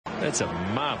That's a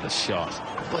marvellous shot.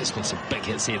 Well, there's been some big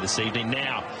hits here this evening.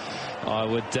 Now, I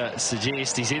would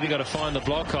suggest he's either got to find the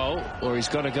block hole or he's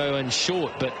got to go in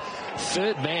short. But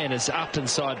third man is up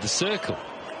inside the circle.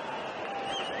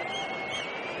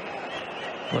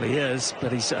 Well, he is,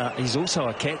 but he's also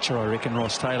a catcher, I reckon,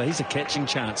 Ross Taylor. He's a catching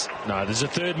chance. No, there's a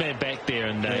third man back there,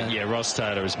 and yeah, Ross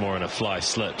Taylor is more in a fly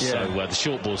slip, so the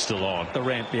short ball's still on. The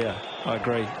ramp, yeah, I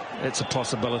agree. It's a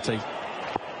possibility.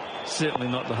 Certainly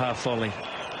not the half volley.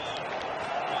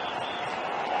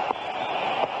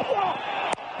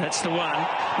 That's the one.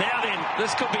 Now then,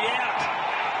 this could be out.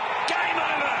 Game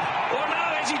over! Or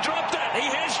no, has he dropped it? He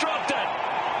has dropped it.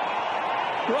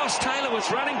 Ross Taylor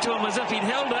was running to him as if he'd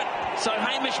held it, so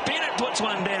Hamish Bennett puts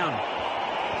one down.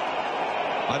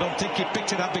 I don't think he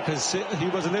picked it up because he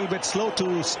was a little bit slow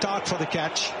to start for the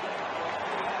catch.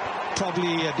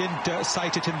 Probably didn't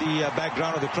sight it in the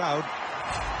background of the crowd.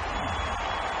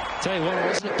 Tell you what, it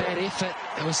wasn't a bad effort.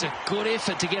 It was a good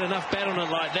effort to get enough bat on it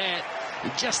like that. He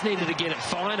just needed to get it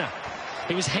finer.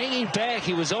 He was hanging back.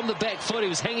 He was on the back foot. He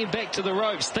was hanging back to the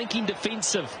ropes, thinking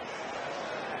defensive.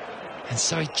 And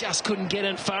so he just couldn't get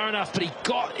in far enough, but he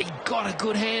got a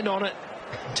good hand on it.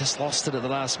 Just lost it at the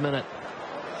last minute.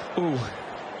 Ooh.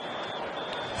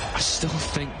 I still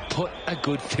think put a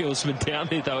good fieldsman down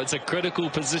there, though. It's a critical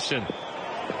position.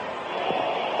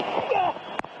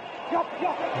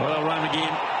 Well run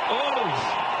again. Oh!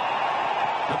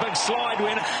 A big slide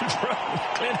went in from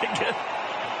Flanagan.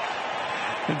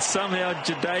 And somehow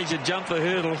Jadeja jumped the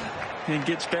hurdle and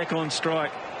gets back on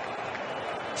strike.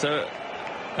 So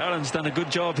Alan's done a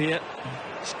good job here.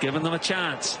 He's given them a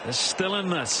chance. They're still in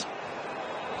this.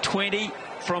 20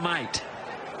 from 8.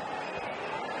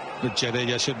 But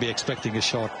Jadeja should be expecting a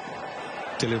short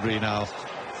delivery now.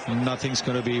 Nothing's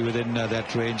going to be within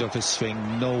that range of his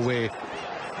swing. No way.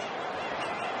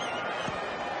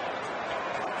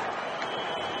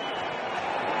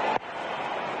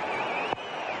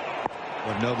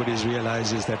 What nobody's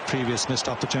realized is that previous missed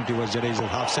opportunity was Jadeja's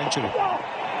half century.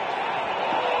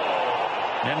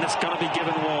 And it's going to be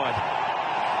given wide.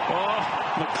 Oh,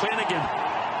 McClenaghan.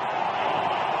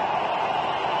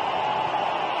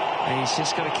 He's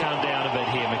just got to calm down a bit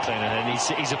here, McClenaghan. And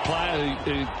he's a player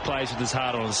who plays with his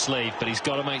heart on his sleeve, but he's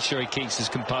got to make sure he keeps his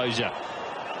composure.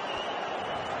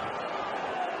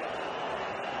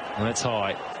 And that's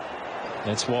high.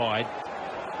 That's wide.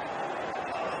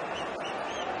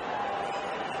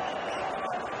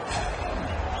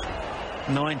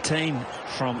 $19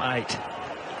 from 8.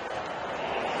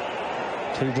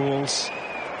 2 balls,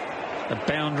 a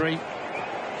boundary,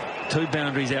 2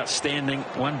 boundaries outstanding,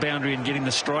 1 boundary and getting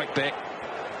the strike back.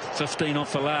 15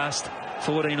 off the last,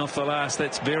 14 off the last.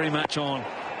 That's very much on.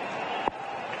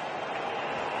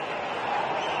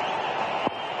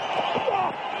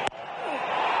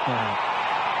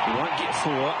 He won't get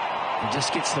 4. He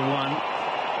just gets the 1.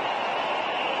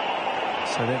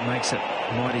 So that makes it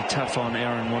mighty tough on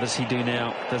Aaron. What does he do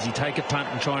now? Does he take a punt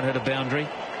and try and hit a boundary?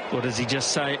 Or does he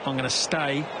just say, I'm going to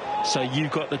stay so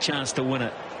you've got the chance to win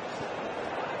it?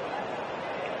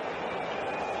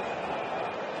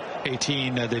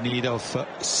 18, the need of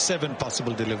 7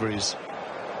 possible deliveries.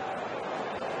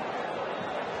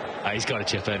 He's got to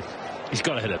chip in. He's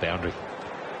got to hit a boundary.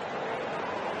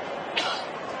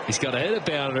 He's got to hit a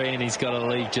boundary and he's got to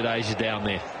leave Jadeja down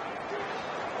there.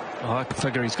 Oh, I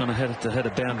figure he's going to hit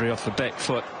a boundary off the back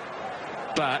foot.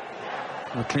 But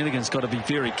McClenaghan's got to be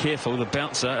very careful. The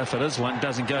bouncer, if it is one,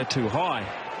 doesn't go too high.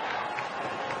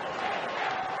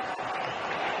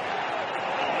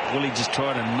 Will he just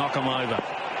try to knock him over?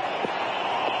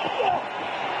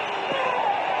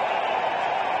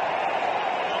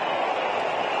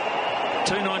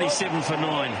 $297 for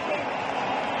 9.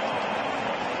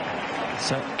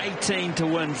 So 18 to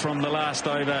win from the last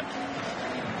over.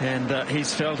 And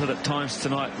he's felt it at times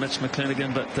tonight, Mitch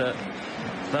McClenaghan, but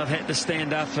they've had to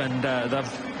stand up and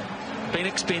they've been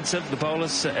expensive. The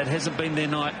bowlers, it hasn't been their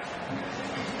night.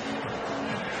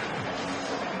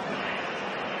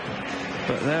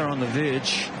 But they're on the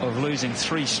verge of losing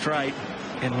 3 straight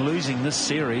and losing this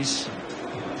series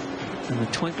in the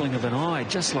twinkling of an eye,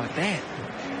 just like that.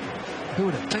 Who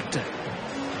would have picked it?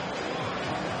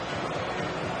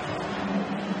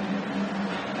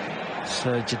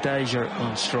 So Jadeja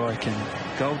on strike and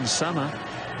Golden Summer.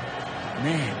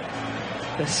 Man,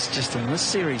 that's just in this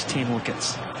series 10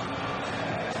 wickets.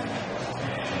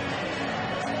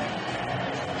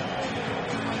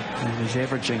 And he's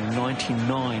averaging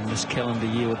 99 this calendar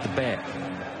year with the bat.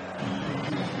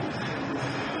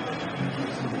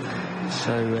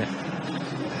 So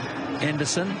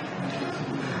Anderson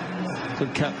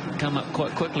could come up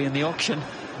quite quickly in the auction.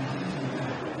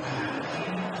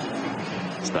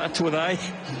 Starts with A.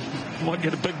 Might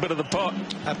get a big bit of the pot.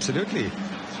 Absolutely.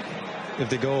 If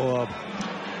they go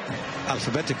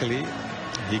alphabetically,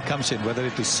 he comes in, whether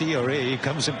it is C or A, he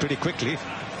comes in pretty quickly.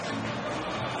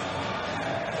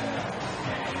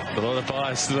 A lot of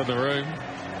bias still in the room.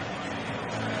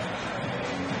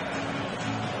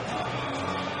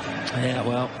 Yeah,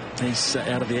 well, he's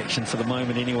out of the action for the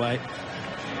moment anyway.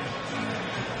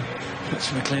 Mitch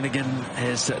McClenaghan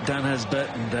has done his bit,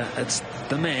 and it's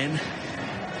the man.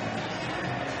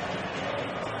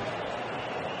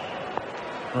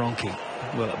 Ronke,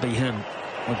 will it be him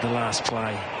with the last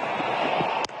play?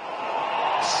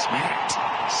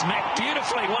 Smacked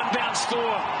beautifully. One bounce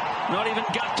four. Not even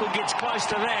Guptill gets close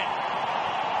to that.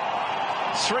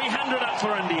 300 up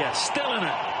for India. Still in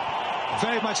it.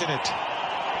 Very much in it.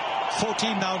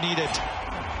 14 now needed.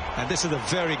 And this is a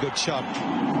very good shot.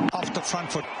 Off the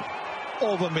front foot.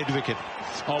 Over mid-wicket.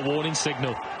 Oh, warning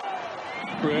signal.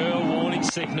 Real warning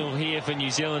signal here for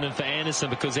New Zealand and for Anderson,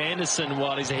 because Anderson,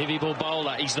 while he's a heavy ball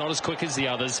bowler, he's not as quick as the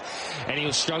others, and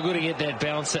he'll struggle to get that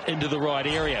bouncer into the right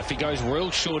area. If he goes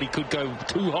real short, he could go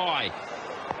too high.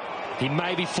 He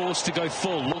may be forced to go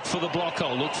full. Look for the block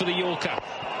hole. Look for the Yorker.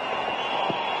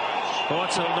 Oh,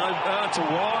 it's a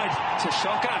wide. It's a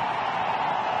shocker.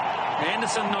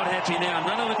 Anderson not happy now.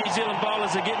 None of the New Zealand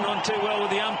bowlers are getting on too well with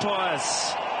the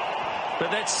umpires. But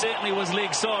that certainly was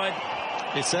leg side.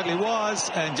 It certainly was,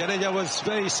 and Jadeja was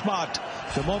very smart.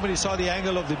 The moment he saw the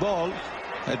angle of the ball,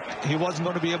 he wasn't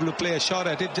going to be able to play a shot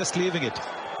at it, just leaving it.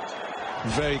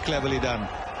 Very cleverly done.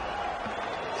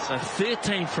 So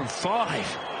 13 from 5.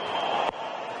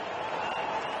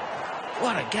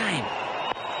 What a game.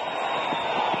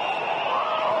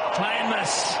 Play and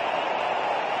miss.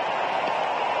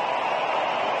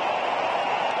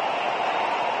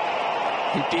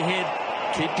 Keep your head.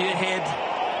 Keep your head.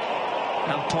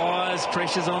 Umpires,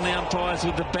 pressures on the umpires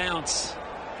with the bounce.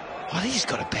 I think he's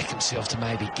got to back himself to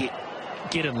maybe get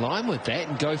in line with that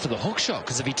and go for the hook shot,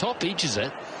 because if he top edges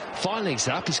it, 5 legs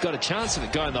up, he's got a chance of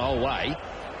it going the whole way.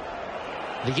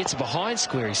 If he gets it behind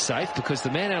square, he's safe, because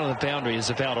the man out of the boundary is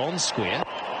about on square.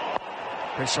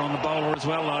 Pressure on the bowler as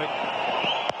well, though.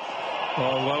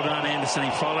 Oh, well done, Anderson. He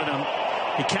followed him.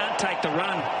 He can't take the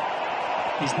run.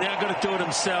 He's now got to do it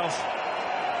himself.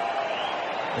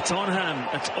 It's on him.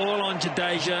 It's all on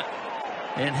Jadeja,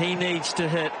 and he needs to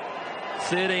hit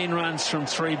 13 runs from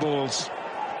 3 balls.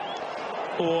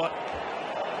 Or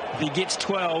if he gets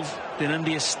 12, then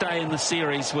India stay in the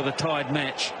series with a tied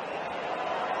match.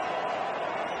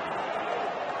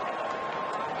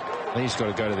 I think he's got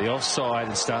to go to the offside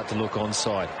and start to look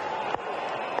onside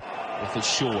if it's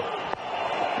short.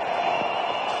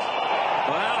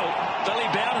 Well, Billy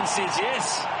Bowden says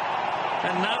yes.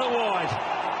 Another wide.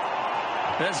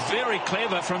 That's very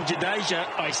clever from Jadeja.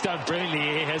 Oh, he's done brilliantly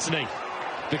here, hasn't he?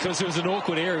 Because it was an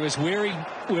awkward area. It was where he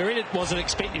wasn't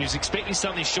expecting. He was expecting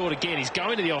something short again. He's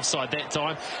going to the offside that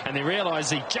time, and they realise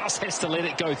he just has to let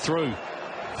it go through.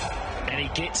 And he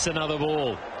gets another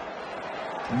ball.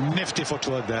 Nifty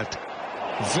footwork, that.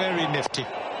 Very nifty.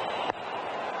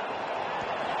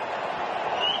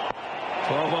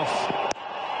 12 off.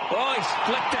 Oh, he's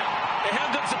flicked it.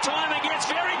 How good's the timing? Yes,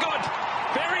 very good.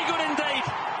 Very good indeed.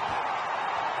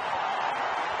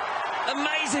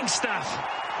 Amazing stuff.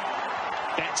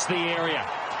 That's the area.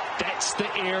 That's the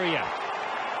area.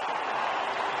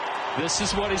 This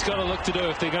is what he's got to look to do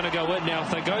if they're going to go in. Now, if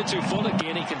they go too full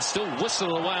again, he can still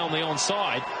whistle away on the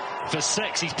onside for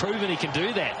 6. He's proven he can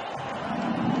do that.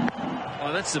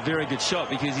 Oh, that's a very good shot,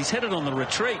 because he's hit it on the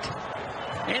retreat.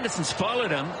 Anderson's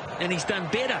followed him, and he's done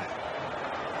better.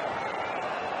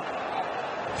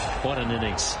 What an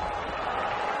innings.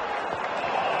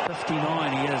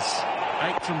 59 he is.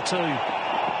 8 from 2.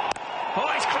 Oh,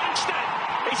 he's crunched it.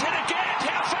 He's hit a gap.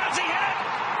 How far's he hit it?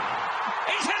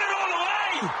 He's hit it all the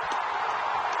way.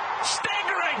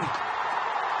 Staggering.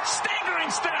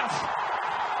 Staggering stuff.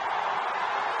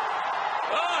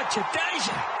 Oh,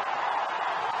 Jadeja.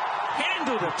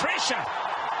 Handle the pressure.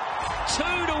 2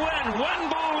 to win. 1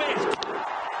 ball left.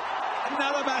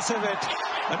 Another massive hit.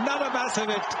 Another massive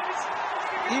hit.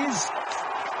 He's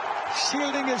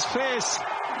shielding his face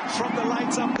from the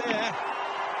lights up there.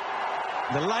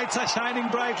 The lights are shining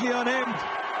brightly on him.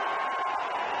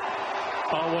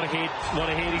 Oh, what a head. What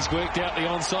a head. He's worked out the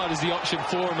onside as the option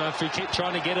for him. After he kept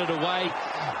trying to get it away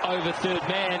over third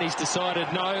man, he's decided,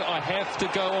 no, I have to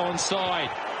go onside.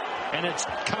 And it's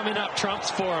coming up trumps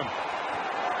for him.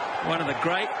 One of the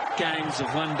great games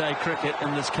of one-day cricket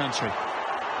in this country.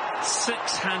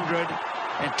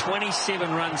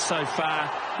 627 runs so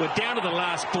far. We're down to the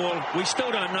last ball. We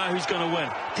still don't know who's going to win.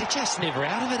 They're just never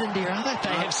out of it, India, are they?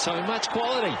 They have so much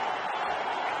quality.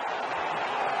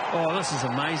 Oh, this is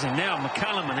amazing. Now,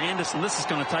 McCullum and Anderson, this is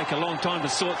going to take a long time to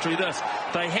sort through this.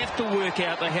 They have to work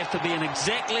out, they have to be in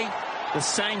exactly the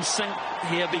same sync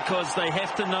here, because they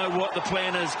have to know what the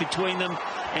plan is between them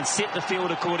and set the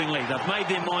field accordingly. They've made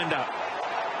their mind up.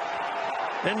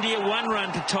 India 1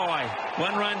 run to tie.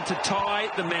 1 run to tie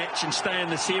the match and stay in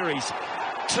the series.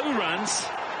 2 runs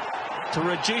to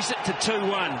reduce it to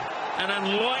 2-1. An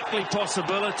unlikely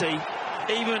possibility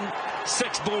even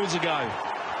 6 balls ago.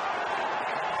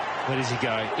 Where does he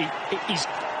go?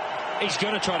 He's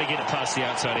going to try to get it past the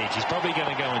outside edge. He's probably going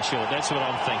to go in short. That's what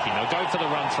I'm thinking. They'll go for the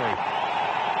run through.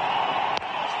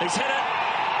 He's hit it.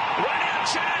 Run out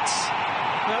chance.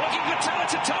 They're looking for 2.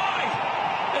 It's a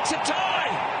tie. It's a tie.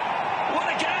 What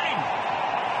a game.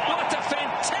 What a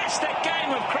fantastic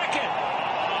game of cricket.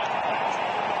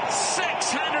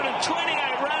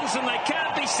 628 runs and they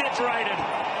can't be separated.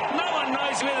 No one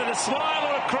knows whether to smile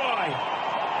or to cry.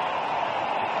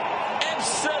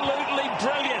 Absolutely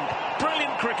brilliant.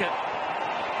 Brilliant cricket.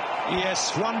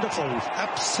 Yes, wonderful.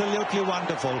 Absolutely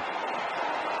wonderful.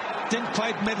 Didn't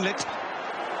quite middle it.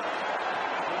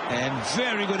 And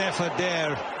very good effort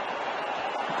there.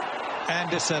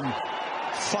 Anderson,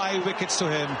 5 wickets to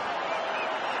him.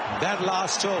 That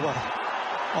last over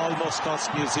almost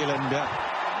cost New Zealand.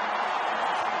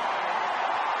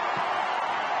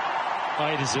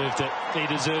 He deserved it. He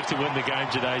deserved to win the game,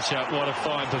 Jadeja. What a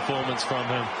fine performance from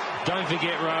him. Don't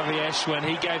forget Ravi Ashwin.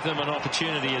 He gave them an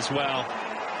opportunity as well.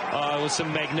 It was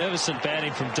some magnificent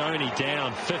batting from Dhoni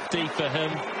down. 50 for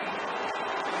him.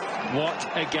 What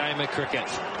a game of cricket.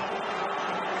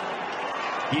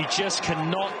 You just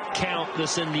cannot count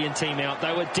this Indian team out.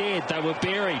 They were dead. They were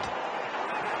buried.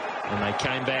 And they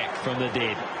came back from the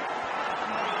dead.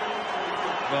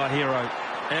 Oh, hero.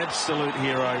 Absolute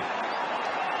hero.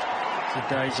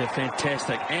 Jadeja,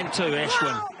 fantastic. And 2,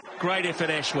 Ashwin. Great effort,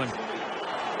 Ashwin.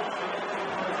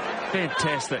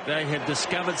 Fantastic. They have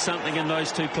discovered something in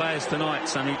those 2 players tonight,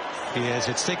 Sonny. Yes,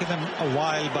 it's taken them a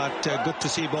while, but good to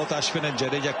see both Ashwin and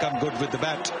Jadeja come good with the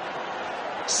bat.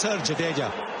 Sir Jadeja,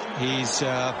 he's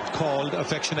called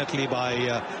affectionately by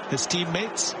his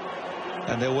teammates,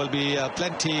 and there will be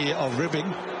plenty of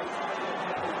ribbing.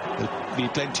 There'll be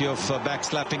plenty of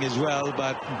backslapping as well,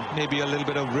 but maybe a little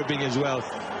bit of ribbing as well,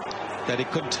 that he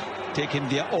couldn't take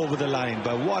India over the line.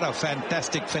 But what a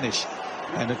fantastic finish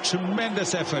and a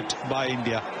tremendous effort by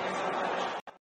India.